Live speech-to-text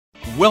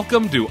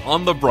Welcome to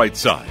On the Bright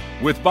Side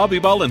with Bobby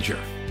Bollinger,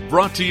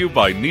 brought to you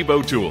by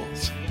Nebo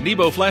Tools.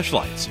 Nebo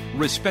flashlights,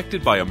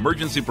 respected by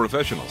emergency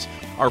professionals,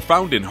 are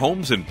found in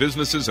homes and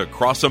businesses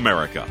across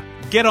America.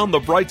 Get on the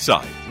bright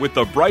side with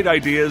the bright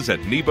ideas at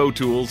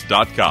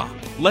nebotools.com.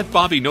 Let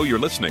Bobby know you're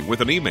listening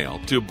with an email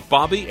to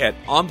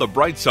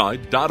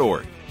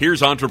bobby@onthebrightside.org.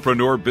 Here's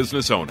entrepreneur,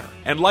 business owner,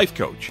 and life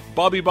coach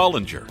Bobby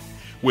Bollinger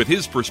with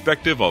his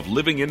perspective of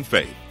living in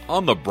faith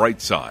on the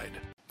bright side.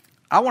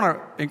 I want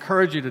to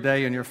encourage you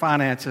today in your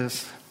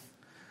finances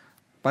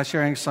by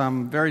sharing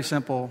some very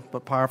simple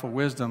but powerful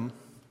wisdom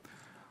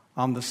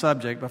on the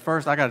subject. But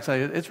first, I got to tell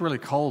you, it's really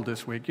cold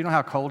this week. You know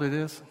how cold it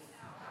is?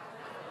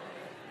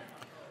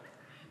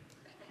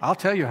 I'll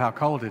tell you how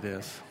cold it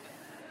is.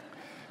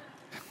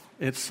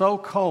 It's so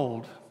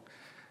cold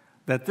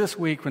that this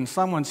week when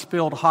someone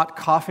spilled hot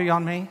coffee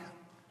on me,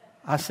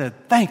 I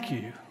said, "Thank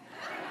you."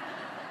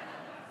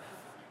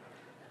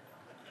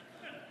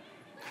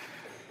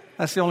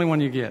 That's the only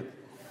one you get.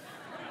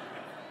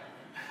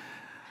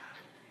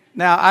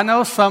 Now, I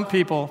know some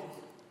people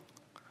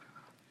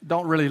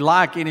don't really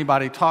like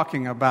anybody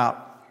talking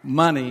about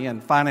money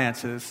and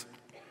finances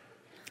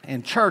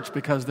in church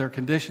because they're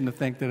conditioned to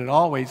think that it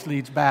always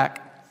leads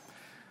back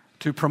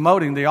to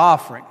promoting the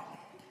offering.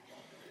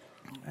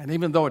 And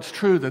even though it's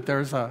true that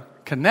there's a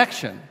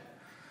connection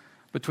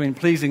between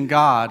pleasing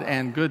God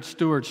and good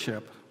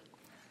stewardship,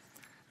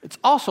 it's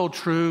also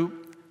true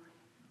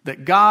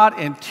that God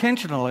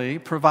intentionally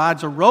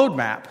provides a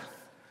roadmap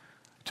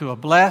to a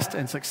blessed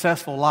and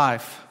successful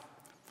life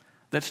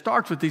that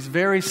starts with these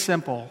very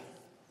simple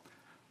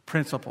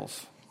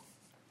principles.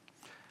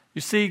 You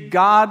see,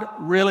 God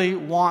really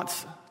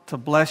wants to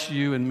bless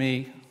you and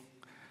me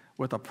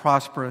with a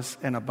prosperous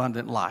and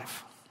abundant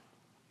life.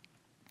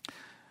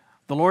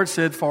 The Lord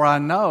said, "For I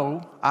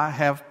know I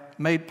have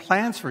made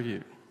plans for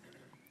you,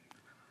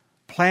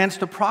 plans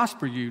to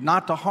prosper you,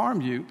 not to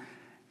harm you,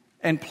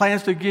 and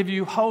plans to give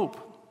you hope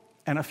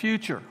and a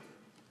future."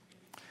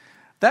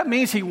 That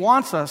means He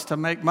wants us to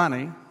make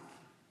money,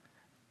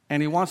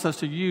 and He wants us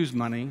to use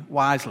money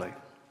wisely.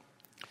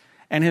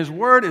 And His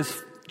Word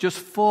is just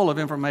full of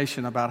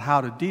information about how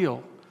to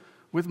deal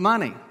with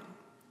money.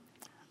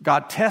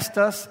 God tests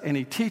us, and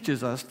He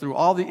teaches us through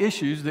all the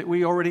issues that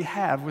we already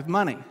have with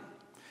money.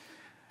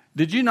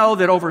 Did you know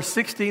that over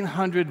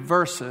 1,600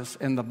 verses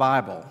in the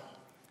Bible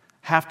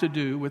have to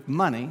do with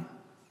money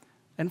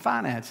and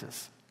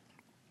finances?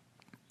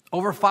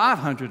 Over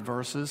 500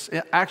 verses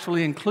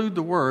actually include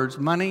the words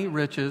money,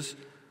 riches,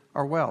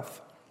 or wealth.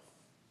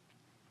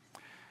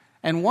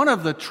 And one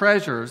of the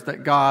treasures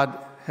that God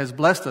has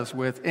blessed us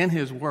with in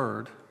His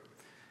Word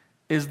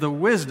is the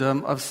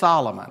wisdom of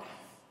Solomon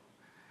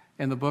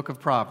in the book of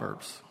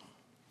Proverbs.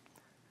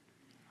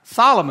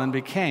 Solomon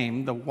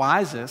became the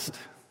wisest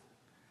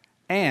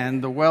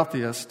and the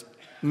wealthiest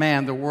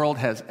man the world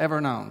has ever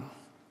known.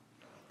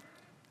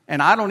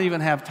 And I don't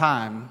even have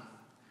time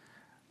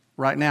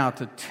right now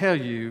to tell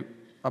you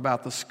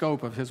about the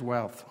scope of his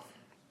wealth.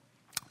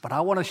 But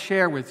I want to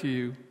share with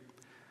you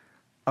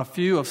a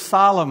few of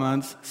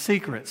Solomon's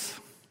secrets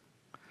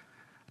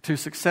to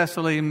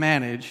successfully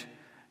manage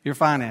your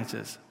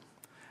finances.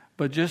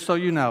 But just so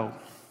you know,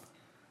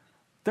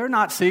 they're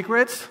not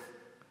secrets.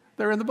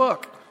 They're in the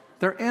book.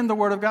 They're in the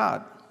Word of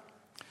God.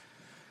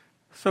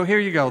 So here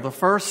you go. The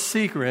first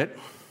secret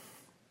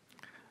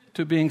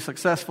to being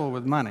successful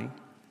with money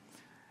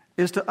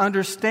is to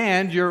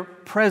understand your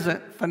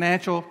present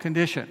financial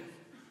condition.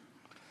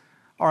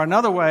 Or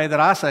another way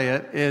that I say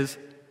it is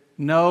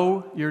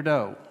know your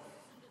dough.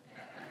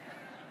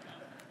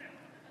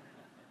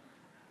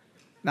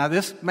 Now,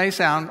 this may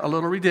sound a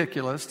little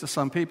ridiculous to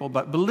some people,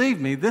 but believe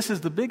me, this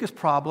is the biggest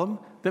problem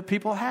that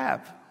people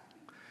have.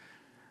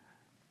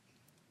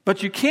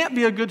 But you can't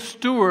be a good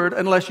steward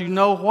unless you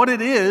know what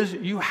it is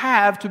you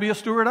have to be a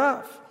steward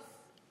of.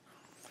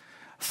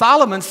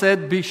 Solomon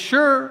said, "Be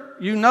sure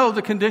you know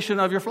the condition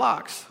of your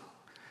flocks.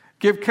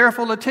 Give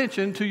careful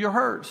attention to your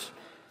herds."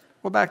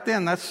 Well, back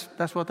then,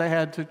 that's what they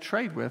had to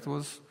trade with,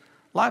 was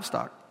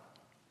livestock.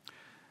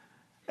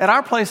 At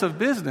our place of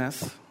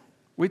business,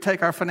 we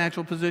take our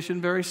financial position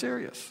very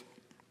serious.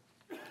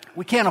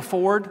 We can't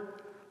afford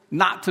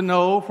not to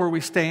know where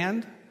we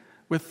stand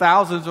with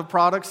thousands of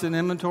products in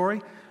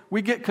inventory.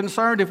 We get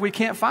concerned if we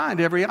can't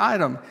find every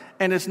item.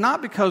 And it's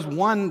not because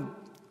one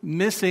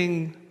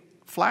missing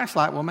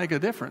flashlight will make a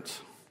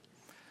difference.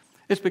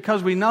 It's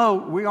because we know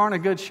we aren't a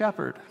good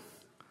shepherd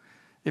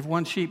if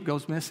one sheep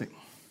goes missing.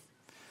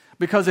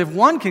 Because if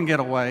one can get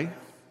away,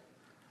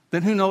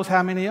 then who knows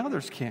how many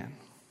others can.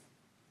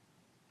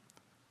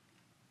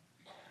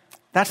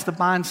 That's the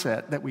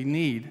mindset that we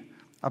need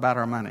about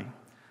our money.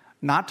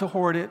 Not to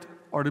hoard it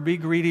or to be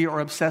greedy or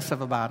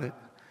obsessive about it,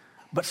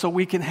 but so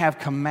we can have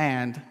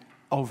command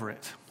over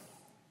it.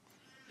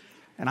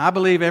 And I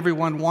believe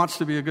everyone wants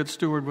to be a good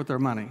steward with their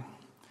money.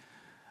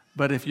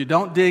 But if you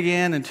don't dig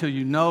in until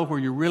you know where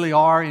you really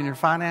are in your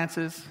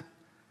finances,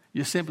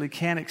 you simply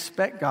can't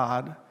expect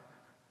God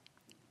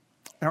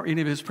or any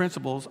of His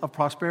principles of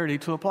prosperity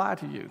to apply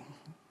to you.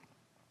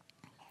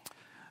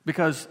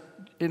 Because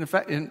in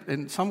fact,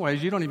 in some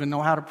ways, you don't even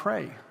know how to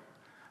pray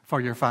for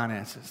your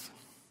finances.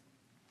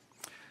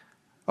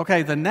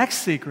 Okay, the next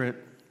secret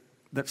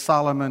that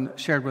Solomon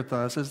shared with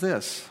us is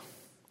this.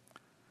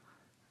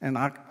 And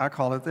I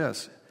call it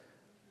this.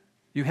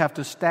 You have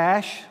to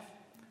stash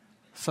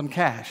some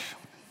cash.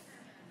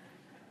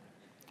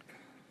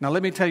 Now,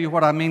 let me tell you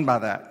what I mean by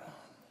that.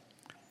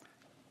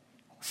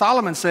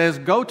 Solomon says,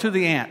 go to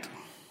the ant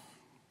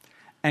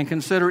and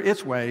consider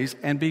its ways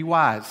and be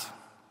wise.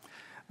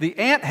 The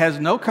ant has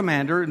no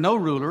commander, no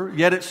ruler,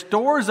 yet it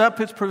stores up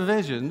its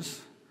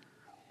provisions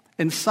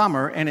in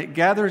summer and it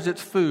gathers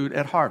its food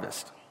at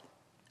harvest.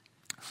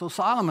 So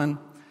Solomon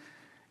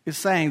is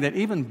saying that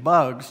even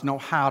bugs know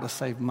how to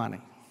save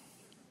money.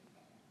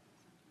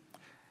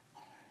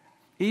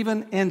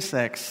 Even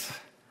insects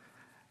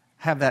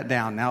have that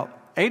down. Now,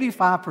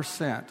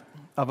 85%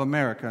 of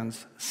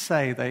Americans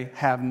say they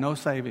have no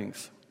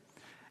savings.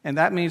 And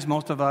that means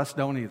most of us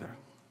don't either.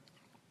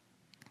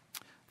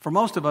 For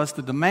most of us,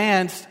 the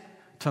demands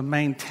to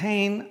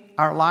maintain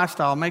our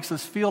lifestyle makes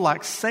us feel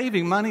like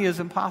saving money is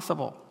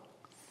impossible.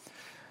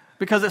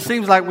 Because it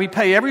seems like we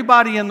pay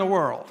everybody in the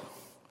world,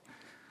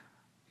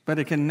 but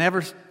it can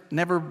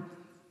never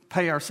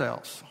pay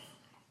ourselves.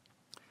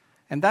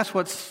 And that's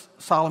what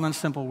Solomon's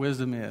simple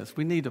wisdom is.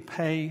 We need to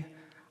pay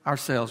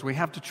ourselves. We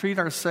have to treat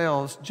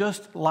ourselves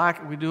just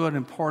like we do an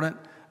important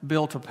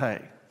bill to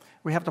pay.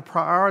 We have to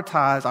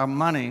prioritize our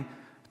money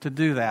to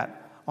do that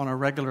on a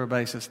regular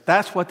basis.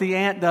 That's what the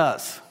ant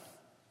does,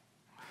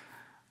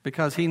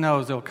 because he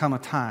knows there'll come a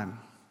time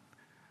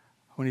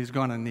when he's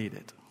going to need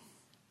it.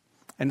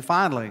 And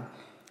finally,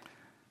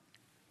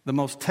 the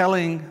most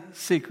telling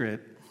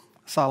secret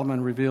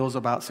Solomon reveals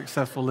about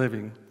successful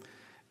living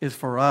is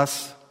for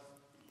us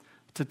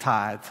to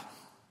tithe.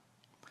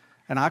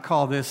 And I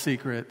call this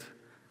secret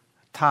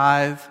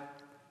tithe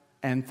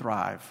and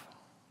thrive.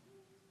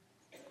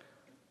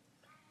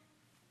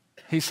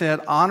 He said,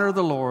 honor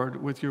the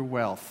Lord with your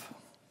wealth,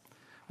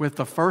 with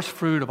the first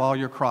fruit of all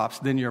your crops.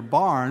 Then your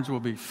barns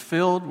will be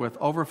filled with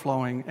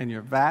overflowing, and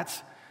your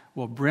vats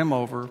will brim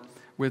over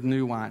with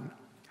new wine.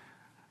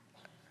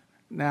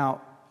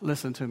 Now,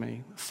 listen to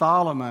me.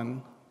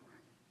 Solomon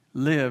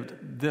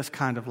lived this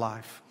kind of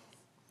life.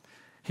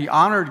 He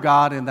honored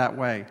God in that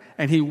way,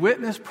 and he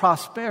witnessed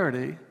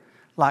prosperity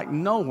like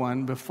no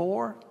one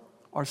before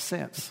or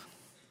since.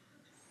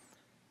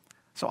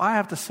 So I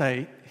have to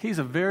say, he's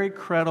a very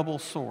credible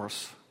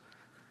source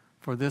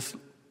for this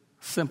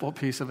simple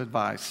piece of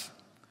advice.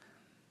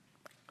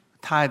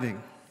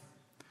 Tithing.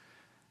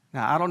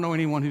 Now, I don't know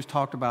anyone who's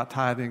talked about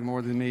tithing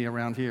more than me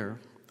around here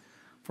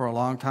for a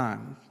long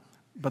time.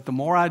 But the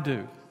more I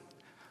do,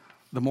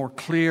 the more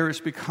clear it's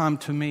become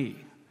to me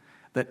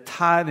that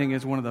tithing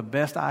is one of the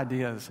best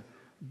ideas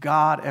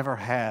God ever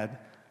had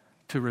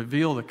to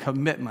reveal the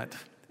commitment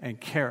and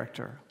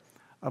character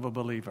of a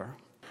believer.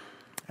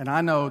 And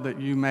I know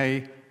that you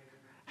may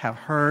have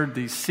heard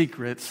these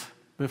secrets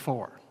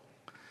before.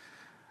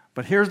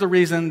 But here's the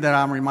reason that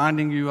I'm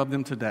reminding you of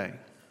them today.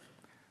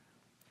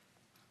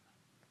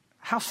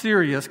 How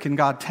serious can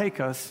God take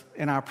us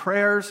in our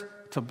prayers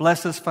to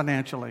bless us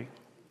financially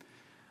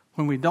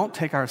when we don't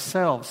take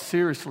ourselves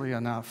seriously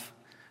enough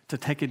to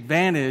take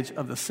advantage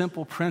of the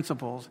simple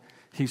principles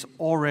He's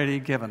already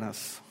given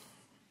us?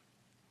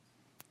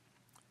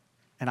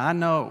 And I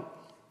know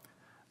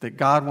that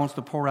God wants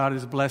to pour out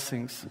His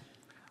blessings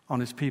on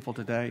His people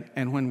today.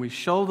 And when we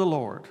show the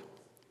Lord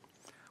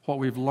what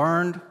we've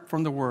learned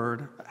from the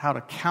Word, how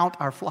to count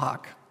our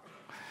flock,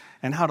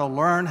 and how to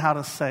learn how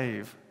to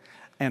save,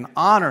 and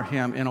honor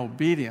Him in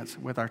obedience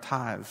with our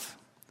tithes,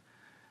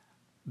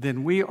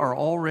 then we are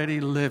already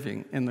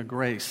living in the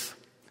grace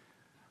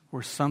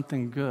where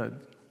something good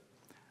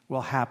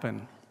will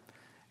happen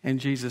in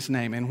Jesus'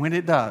 name. And when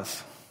it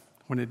does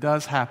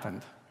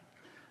happen,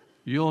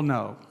 you'll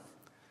know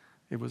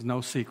it was no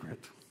secret.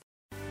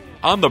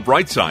 On the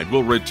Bright Side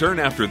will return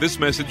after this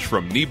message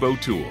from Nebo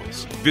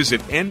Tools.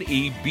 Visit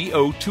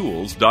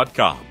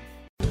nebotools.com.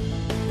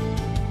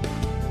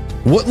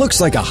 What looks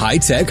like a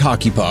high-tech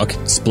hockey puck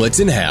splits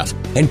in half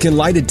and can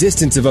light a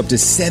distance of up to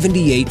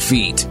 78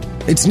 feet.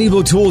 It's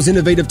Nebo Tools'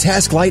 innovative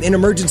task light and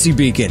emergency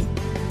beacon.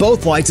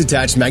 Both lights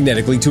attach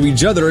magnetically to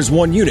each other as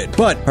one unit,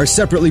 but are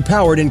separately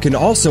powered and can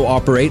also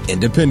operate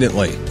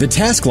independently. The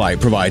task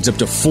light provides up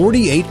to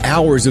 48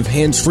 hours of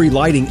hands-free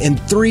lighting in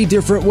 3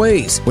 different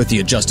ways, with the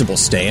adjustable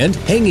stand,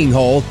 hanging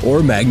hole,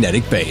 or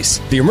magnetic base.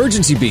 The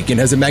emergency beacon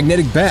has a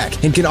magnetic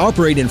back and can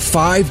operate in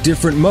 5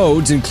 different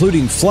modes,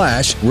 including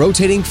flash,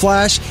 rotating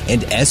flash,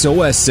 and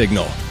SOS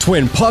signal.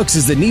 Twin Pucks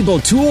is the Nebo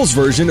Tools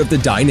version of the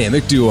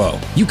Dynamic Duo.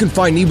 You can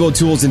find Nebo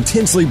Tools'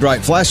 intensely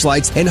bright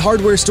flashlights and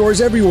hardware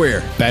stores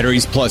everywhere,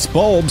 batteries plus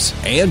bulbs,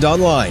 and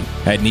online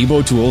at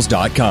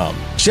nebotools.com.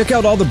 Check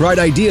out all the bright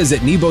ideas at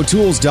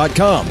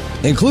nebotools.com,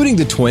 including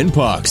the Twin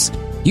Pucks.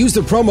 Use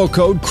the promo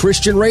code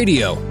Christian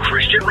Radio,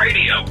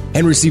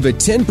 and receive a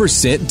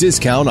 10%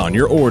 discount on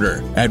your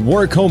order at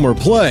work, home, or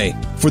play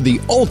for the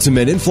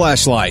ultimate in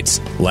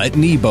flashlights. Let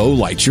Nebo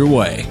light your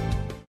way.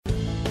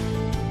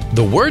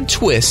 The word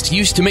twist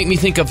used to make me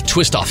think of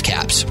twist-off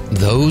caps.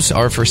 Those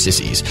are for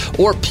sissies.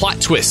 Or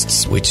plot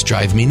twists, which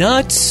drive me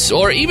nuts.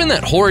 Or even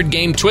that horrid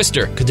game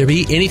Twister. Could there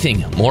be anything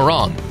more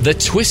wrong? The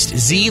Twist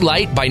Z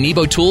light by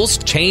Nebo Tools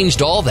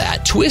changed all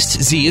that.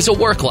 Twist Z is a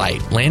work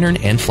light, lantern,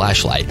 and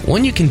flashlight.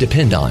 One you can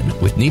depend on.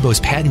 With Nebo's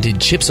patented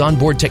chips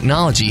onboard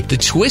technology, the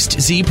Twist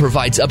Z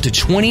provides up to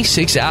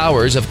 26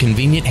 hours of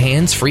convenient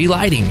hands-free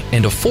lighting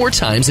and a 4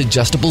 times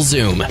adjustable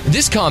zoom.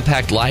 This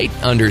compact light,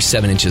 under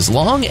 7 inches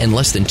long and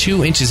less than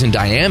 2 inches in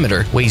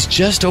diameter, weighs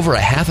just over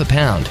half a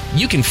pound.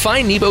 You can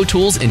find Nebo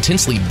Tools'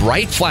 intensely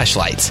bright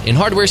flashlights in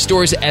hardware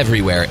stores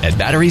everywhere at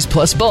Batteries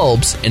Plus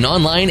Bulbs and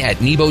online at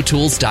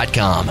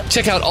nebotools.com.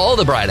 Check out all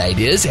the bright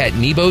ideas at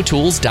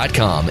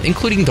nebotools.com,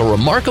 including the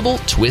remarkable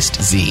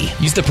Twist Z.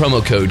 Use the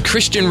promo code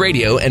Christian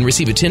Radio and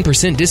receive a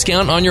 10%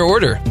 discount on your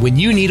order. When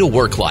you need a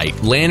work light,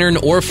 lantern,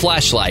 or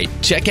flashlight,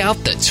 check out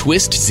the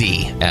Twist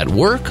Z. At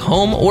work,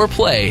 home, or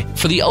play,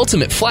 for the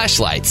ultimate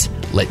flashlights,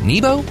 let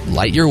Nebo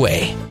light your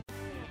way.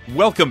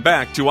 Welcome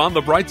back to On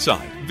the Bright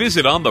Side.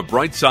 Visit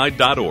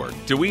onthebrightside.org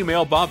to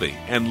email Bobby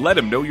and let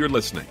him know you're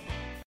listening.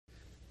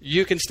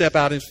 You can step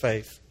out in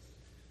faith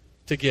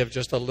to give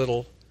just a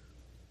little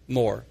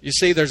more. You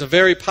see, there's a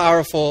very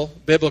powerful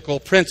biblical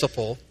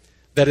principle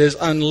that is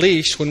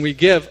unleashed when we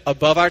give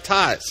above our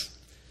tithes.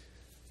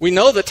 We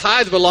know the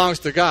tithe belongs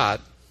to God.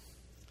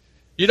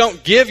 You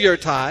don't give your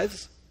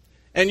tithes,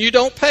 and you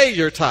don't pay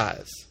your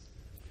tithes,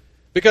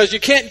 because you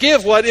can't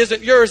give what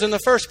isn't yours in the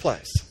first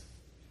place.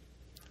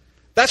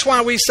 That's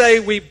why we say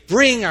we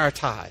bring our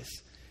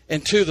tithes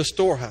into the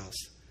storehouse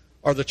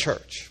or the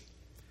church.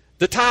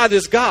 The tithe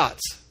is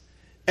God's,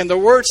 and the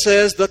Word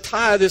says the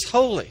tithe is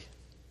holy.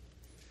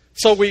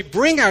 So we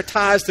bring our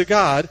tithes to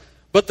God,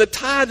 but the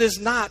tithe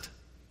is not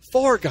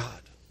for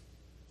God,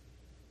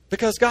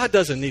 because God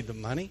doesn't need the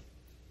money.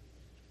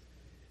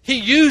 He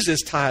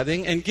uses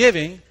tithing and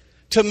giving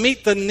to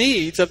meet the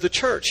needs of the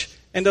church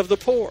and of the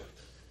poor.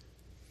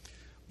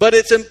 But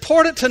it's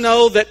important to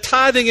know that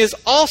tithing is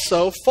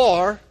also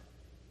for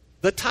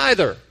the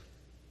tither,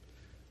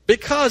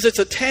 because it's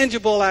a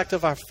tangible act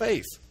of our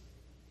faith.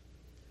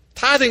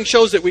 Tithing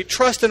shows that we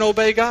trust and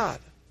obey God.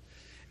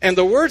 And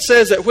the Word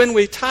says that when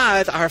we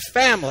tithe, our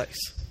families,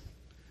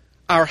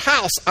 our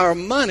house, our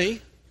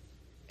money,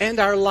 and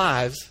our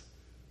lives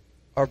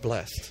are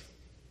blessed.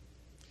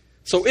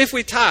 So if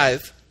we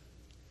tithe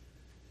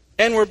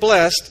and we're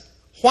blessed,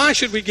 why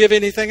should we give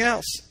anything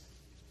else?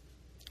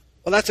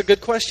 Well, that's a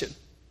good question.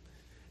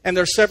 And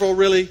there are several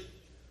really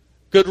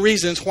good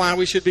reasons why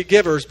we should be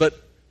givers. But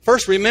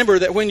first, remember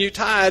that when you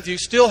tithe, you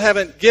still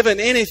haven't given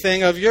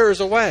anything of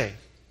yours away.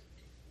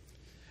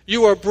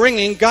 You are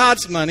bringing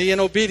God's money in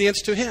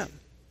obedience to Him.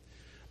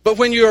 But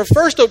when you are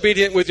first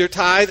obedient with your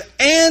tithe,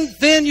 and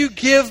then you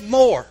give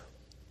more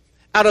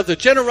out of the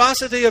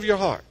generosity of your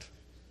heart,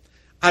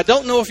 I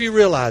don't know if you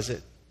realize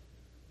it,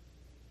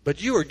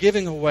 but you are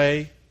giving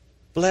away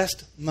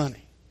blessed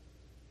money.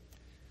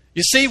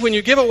 You see, when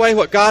you give away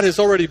what God has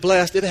already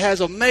blessed, it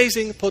has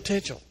amazing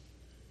potential.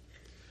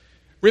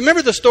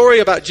 Remember the story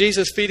about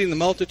Jesus feeding the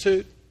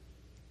multitude?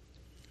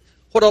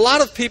 What a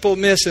lot of people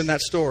miss in that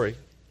story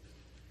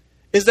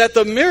is that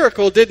the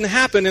miracle didn't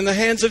happen in the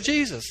hands of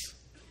Jesus.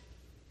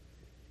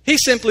 He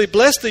simply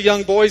blessed the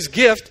young boy's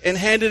gift and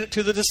handed it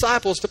to the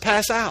disciples to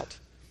pass out.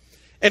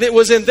 And it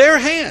was in their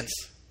hands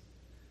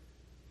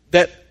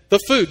that the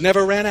food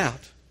never ran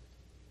out.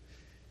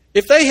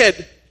 If they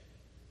had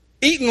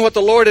eaten what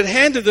the Lord had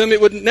handed them,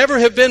 it would never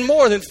have been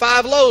more than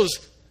 5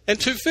 loaves and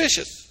 2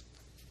 fishes.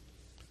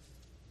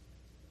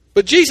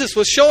 But Jesus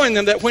was showing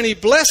them that when He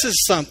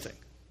blesses something,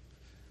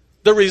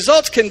 the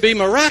results can be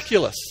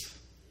miraculous.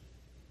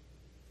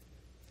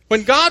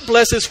 When God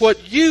blesses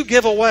what you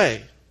give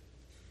away,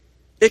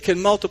 it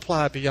can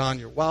multiply beyond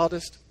your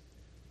wildest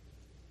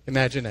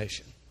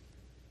imagination.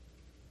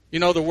 You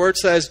know, the Word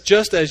says,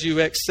 just as you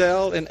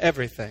excel in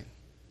everything,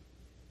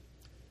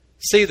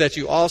 see that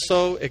you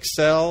also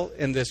excel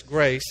in this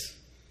grace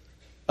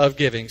of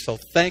giving. So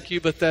thank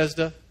you,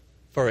 Bethesda,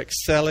 for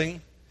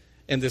excelling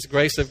in this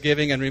grace of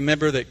giving. And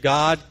remember that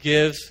God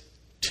gives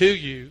to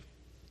you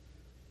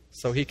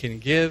so He can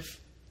give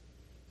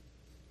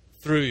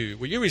through you.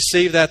 Will you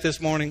receive that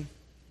this morning?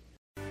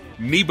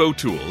 Nebo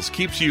Tools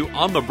keeps you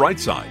on the bright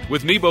side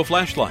with Nebo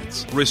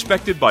flashlights,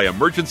 respected by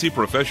emergency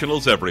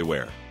professionals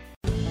everywhere.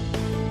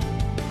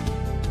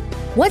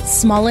 What's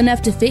small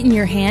enough to fit in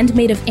your hand,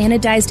 made of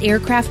anodized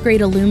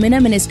aircraft-grade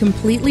aluminum and is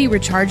completely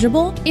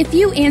rechargeable? If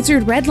you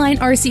answered Redline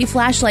RC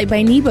Flashlight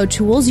by Nebo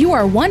Tools, you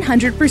are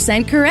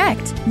 100%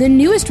 correct. The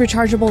newest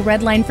rechargeable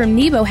Redline from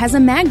Nebo has a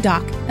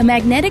MagDock, a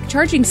magnetic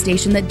charging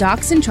station that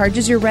docks and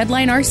charges your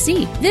Redline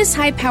RC. This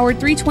high-powered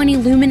 320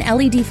 lumen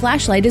LED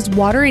flashlight is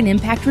water and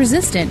impact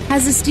resistant,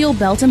 has a steel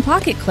belt and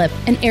pocket clip,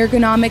 an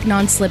ergonomic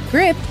non-slip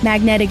grip,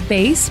 magnetic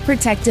base,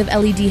 protective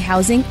LED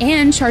housing,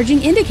 and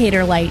charging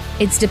indicator light.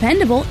 It's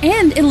dependable and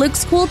And it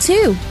looks cool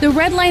too. The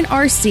Redline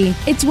RC.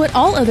 It's what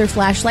all other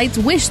flashlights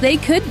wish they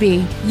could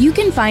be. You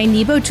can find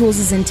Nebo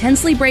Tools'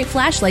 intensely bright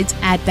flashlights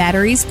at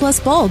Batteries Plus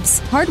Bulbs,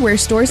 hardware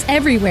stores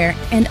everywhere,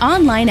 and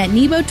online at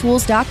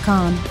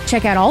nebotools.com.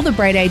 Check out all the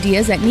bright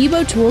ideas at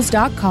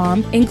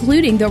nebotools.com,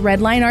 including the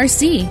Redline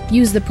RC.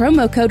 Use the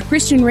promo code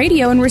Christian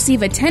Radio and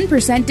receive a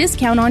 10%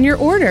 discount on your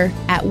order.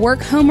 At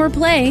work, home, or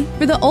play,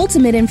 for the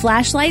ultimate in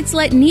flashlights,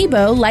 let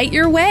Nebo light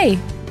your way.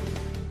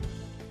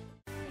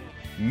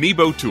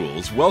 Nebo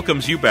Tools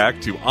welcomes you back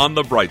to On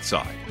the Bright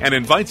Side and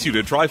invites you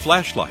to try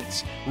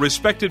flashlights,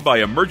 respected by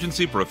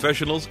emergency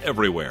professionals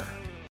everywhere.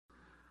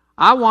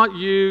 I want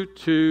you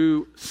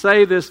to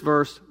say this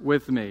verse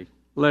with me.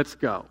 Let's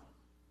go.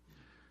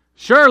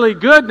 Surely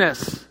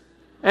goodness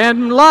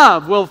and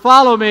love will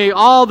follow me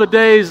all the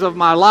days of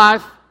my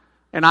life,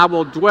 and I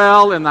will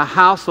dwell in the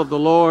house of the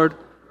Lord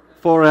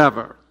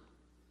forever.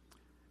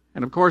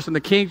 And of course, in the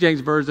King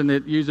James Version,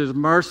 it uses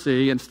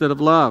mercy instead of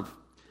love.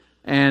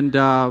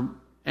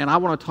 And I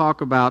want to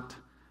talk about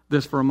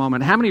this for a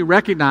moment. How many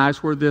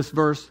recognize where this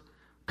verse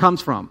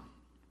comes from?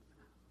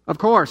 Of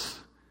course,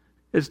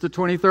 it's the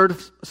 23rd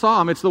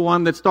Psalm. It's the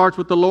one that starts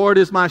with, "The Lord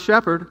is my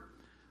shepherd,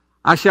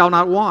 I shall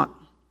not want."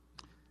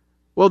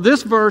 Well,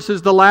 this verse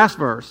is the last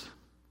verse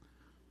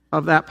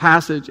of that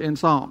passage in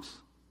Psalms.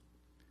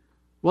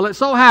 Well, it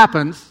so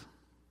happens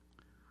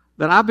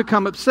that I've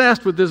become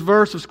obsessed with this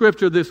verse of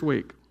Scripture this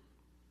week.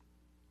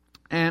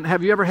 And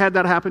have you ever had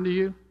that happen to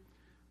you?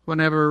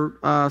 Whenever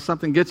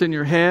something gets in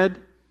your head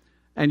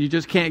and you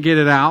just can't get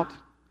it out.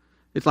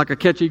 It's like a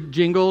catchy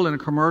jingle in a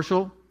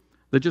commercial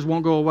that just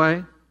won't go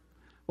away.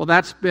 Well,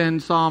 that's been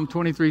Psalm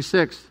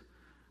 23:6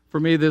 for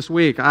me this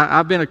week.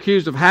 I've been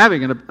accused of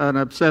having an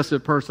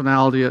obsessive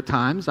personality at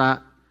times. I'd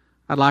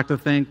like to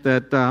think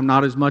that I'm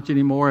not as much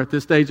anymore at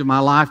this stage of my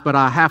life, but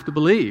I have to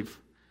believe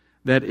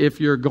that if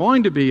you're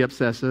going to be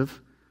obsessive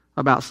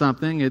about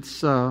something,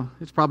 it's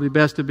probably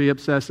best to be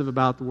obsessive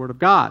about the Word of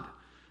God.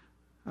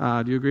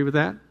 Do you agree with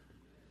that?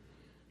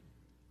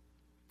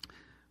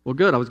 Well,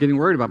 good. I was getting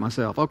worried about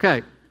myself.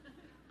 Okay.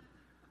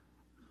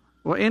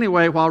 Well,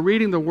 anyway, while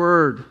reading the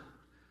Word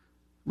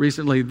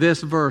recently,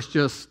 this verse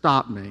just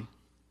stopped me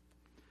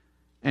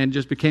and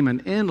just became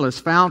an endless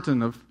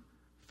fountain of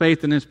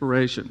faith and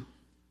inspiration.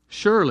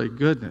 Surely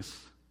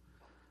goodness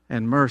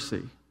and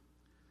mercy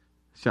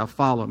shall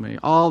follow me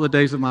all the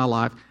days of my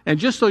life. And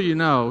just so you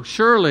know,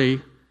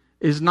 Shirley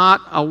is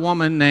not a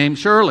woman named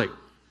Shirley.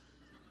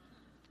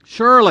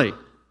 Surely,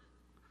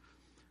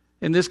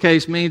 in this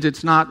case, means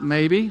it's not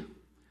maybe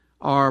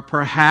or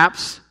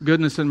perhaps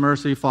goodness and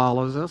mercy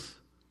follows us,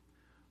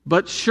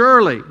 but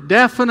surely,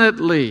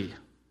 definitely,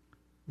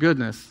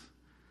 goodness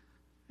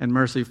and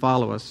mercy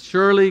follow us.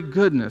 Surely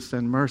goodness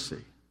and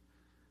mercy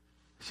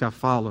shall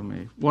follow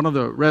me. One of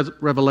the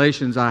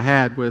revelations I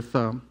had with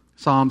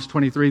Psalms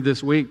 23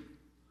 this week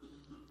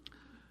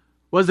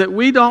was that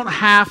we don't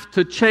have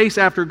to chase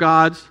after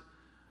God's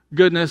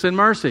goodness and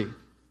mercy.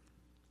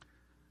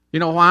 You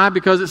know why?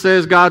 Because it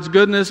says God's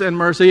goodness and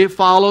mercy, it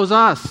follows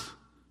us.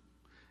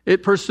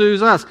 It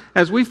pursues us.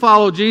 As we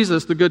follow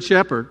Jesus, the Good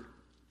Shepherd,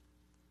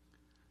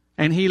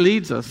 and He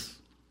leads us,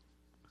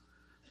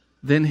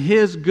 then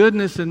His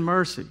goodness and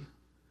mercy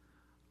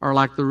are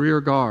like the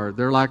rear guard.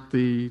 They're like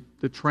the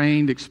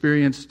trained,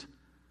 experienced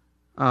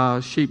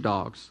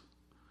sheepdogs.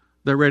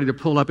 They're ready to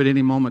pull up at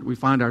any moment we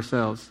find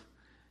ourselves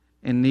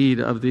in need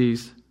of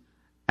these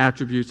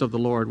attributes of the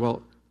Lord.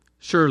 Well,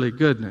 surely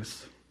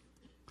goodness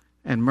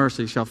and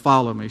mercy shall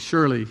follow me.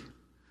 Surely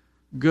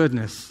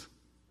goodness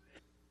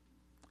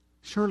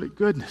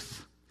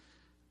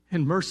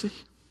and mercy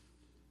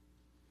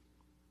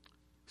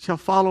shall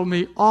follow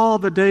me all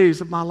the days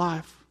of my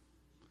life.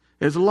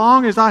 As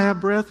long as I have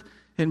breath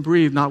and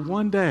breathe, not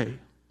one day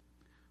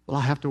will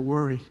I have to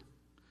worry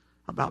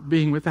about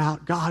being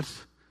without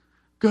God's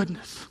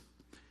goodness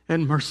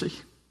and mercy.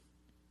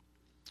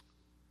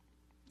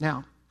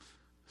 Now,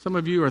 some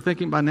of you are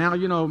thinking by now,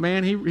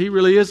 man, he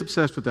really is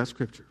obsessed with that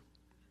scripture.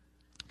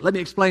 Let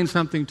me explain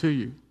something to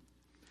you.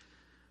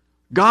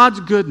 God's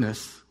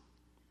goodness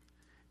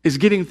is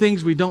getting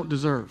things we don't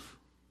deserve.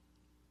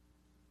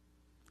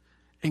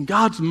 And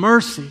God's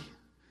mercy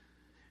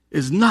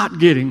is not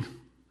getting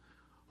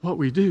what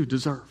we do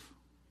deserve.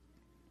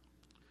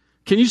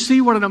 Can you see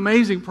what an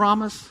amazing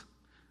promise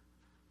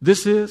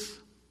this is?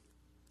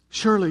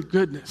 Surely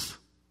goodness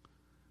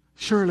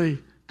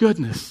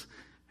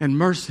and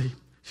mercy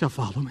shall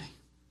follow me.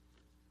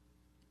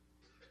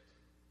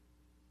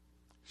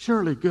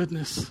 Surely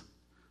goodness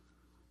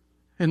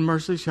and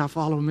mercy shall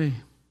follow me.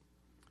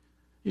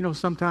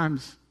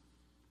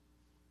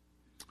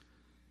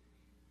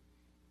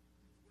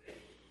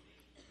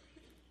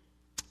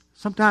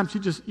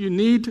 Sometimes you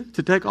need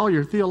to take all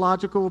your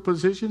theological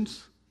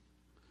positions,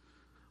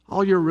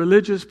 all your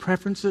religious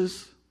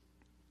preferences,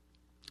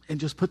 and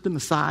just put them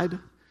aside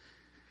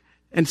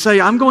and say,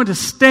 I'm going to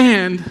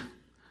stand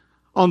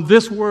on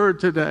this word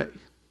today.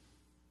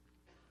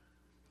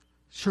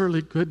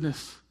 Surely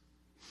goodness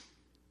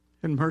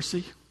and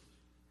mercy.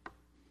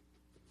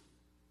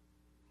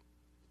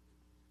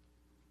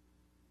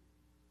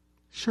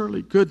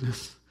 surely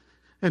goodness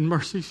and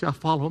mercy shall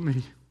follow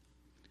me.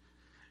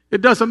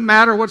 It doesn't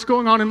matter what's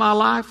going on in my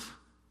life,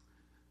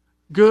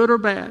 good or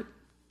bad.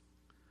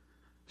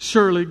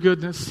 Surely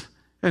goodness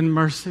and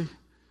mercy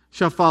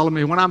shall follow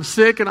me. When I'm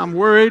sick and I'm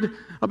worried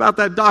about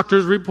that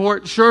doctor's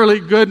report,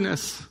 surely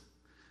goodness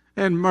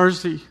and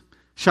mercy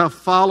shall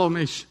follow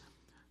me.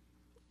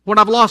 When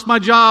I've lost my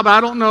job,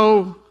 I don't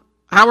know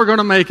how we're going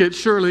to make it.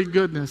 Surely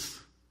goodness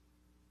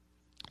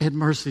and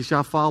mercy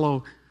shall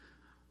follow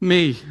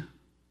me.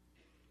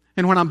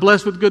 And when I'm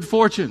blessed with good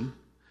fortune,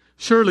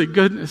 surely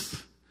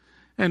goodness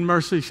and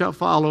mercy shall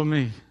follow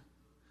me.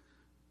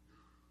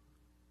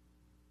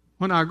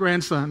 When our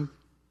grandson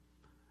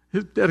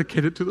is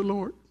dedicated to the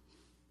Lord,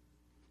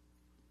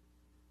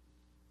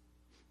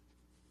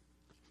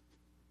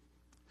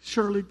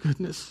 surely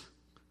goodness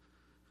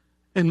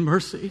and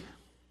mercy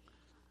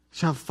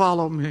shall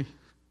follow me.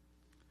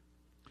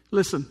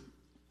 Listen,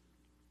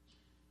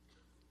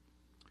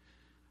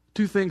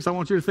 two things I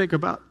want you to think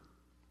about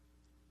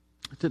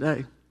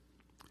today.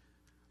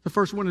 The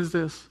first one is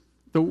this: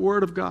 the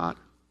Word of God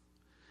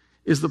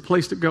is the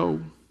place to go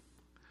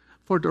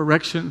for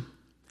direction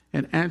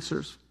and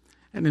answers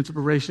and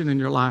inspiration in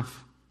your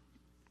life.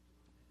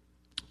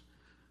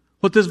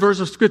 What this verse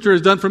of Scripture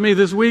has done for me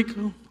this week,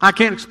 I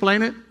can't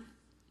explain it,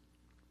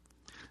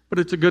 but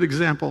it's a good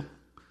example.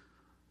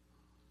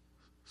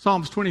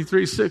 Psalms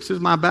 23:6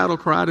 is my battle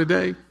cry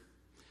today.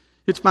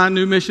 It's my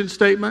new mission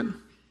statement.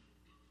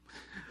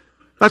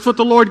 That's what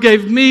the Lord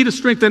gave me to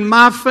strengthen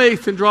my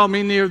faith and draw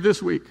me near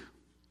this week.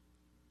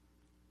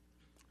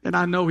 And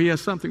I know He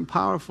has something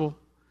powerful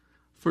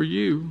for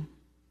you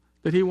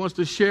that He wants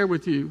to share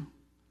with you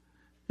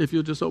if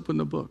you'll just open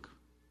the book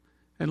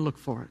and look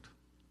for it.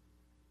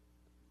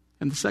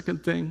 And the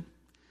second thing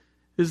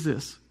is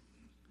this.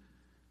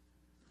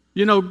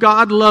 You know,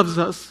 God loves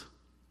us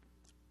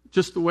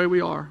just the way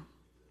we are.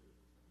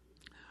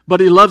 But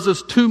He loves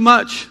us too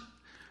much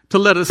to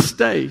let us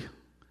stay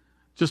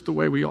just the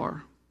way we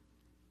are.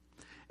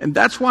 And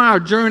that's why our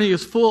journey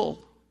is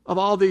full of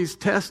all these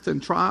tests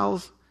and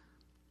trials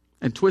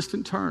and twists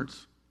and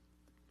turns.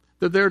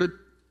 They're there to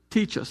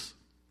teach us.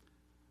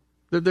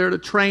 They're there to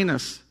train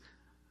us.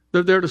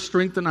 They're there to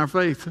strengthen our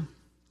faith.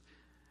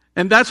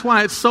 And that's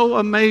why it's so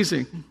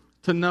amazing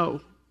to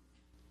know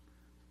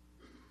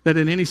that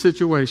in any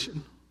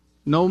situation,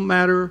 no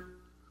matter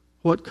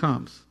what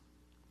comes,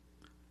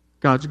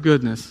 God's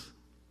goodness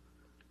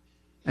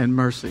and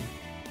mercy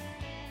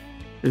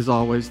is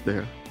always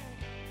there.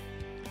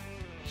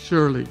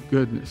 Surely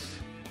goodness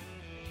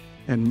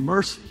and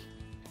mercy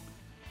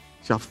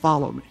shall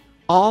follow me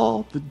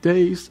all the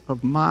days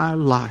of my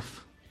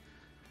life,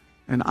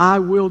 and I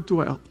will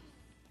dwell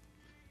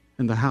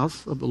in the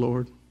house of the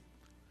Lord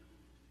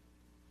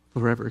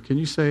forever. Can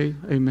you say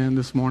amen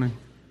this morning?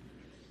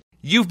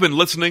 You've been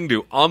listening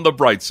to On the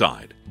Bright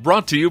Side,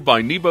 brought to you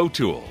by Nebo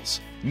Tools.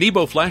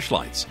 Nebo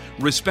flashlights,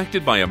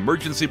 respected by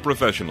emergency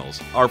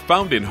professionals, are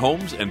found in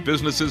homes and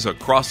businesses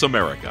across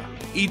America.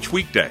 Each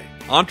weekday,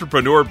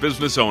 entrepreneur,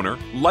 business owner,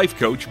 life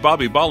coach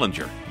Bobby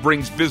Bollinger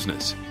brings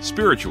business,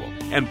 spiritual,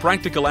 and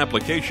practical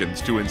applications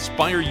to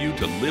inspire you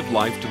to live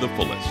life to the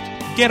fullest.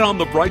 Get on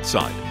the bright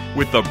side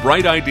with the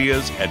bright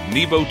ideas at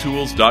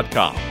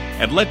nebotools.com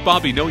and let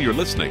Bobby know you're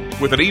listening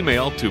with an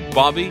email to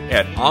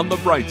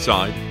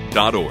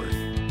bobby@onthebrightside.org.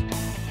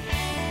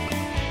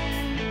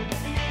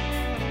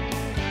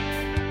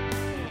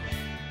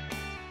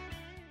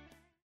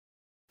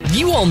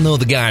 You all know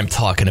the guy I'm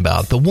talking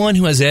about, the one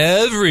who has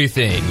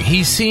everything.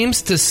 He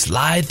seems to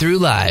slide through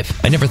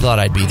life. I never thought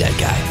I'd be that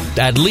guy.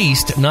 At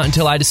least, not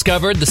until I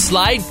discovered the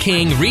Slide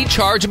King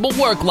rechargeable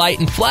work light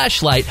and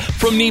flashlight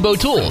from Nebo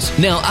Tools.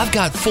 Now, I've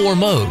got 4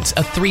 modes: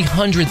 a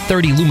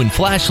 330 lumen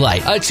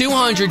flashlight, a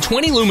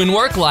 220 lumen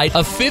work light,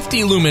 a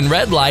 50 lumen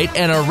red light,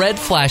 and a red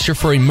flasher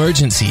for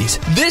emergencies.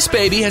 This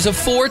baby has a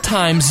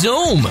 4x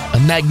zoom, a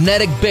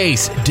magnetic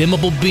base,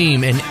 dimmable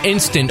beam, and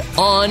instant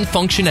on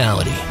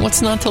functionality.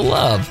 What's not to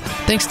love?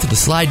 Thanks to the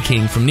Slide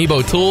King from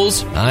Nebo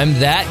Tools, I'm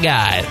that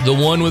guy, the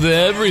one with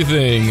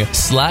everything,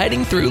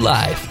 sliding through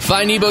life.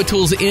 Find Nebo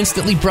Tools'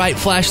 instantly bright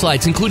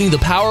flashlights, including the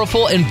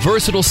powerful and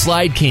versatile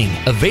Slide King,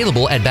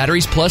 available at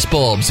Batteries Plus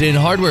Bulbs in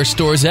hardware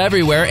stores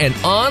everywhere and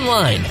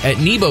online at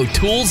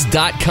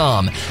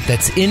nebotools.com.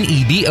 That's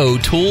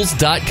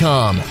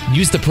nebotools.com.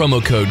 Use the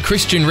promo code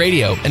Christian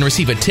Radio and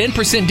receive a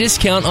 10%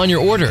 discount on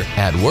your order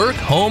at work,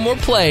 home, or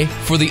play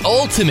for the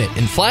ultimate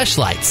in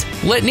flashlights.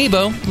 Let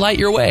Nebo light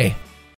your way.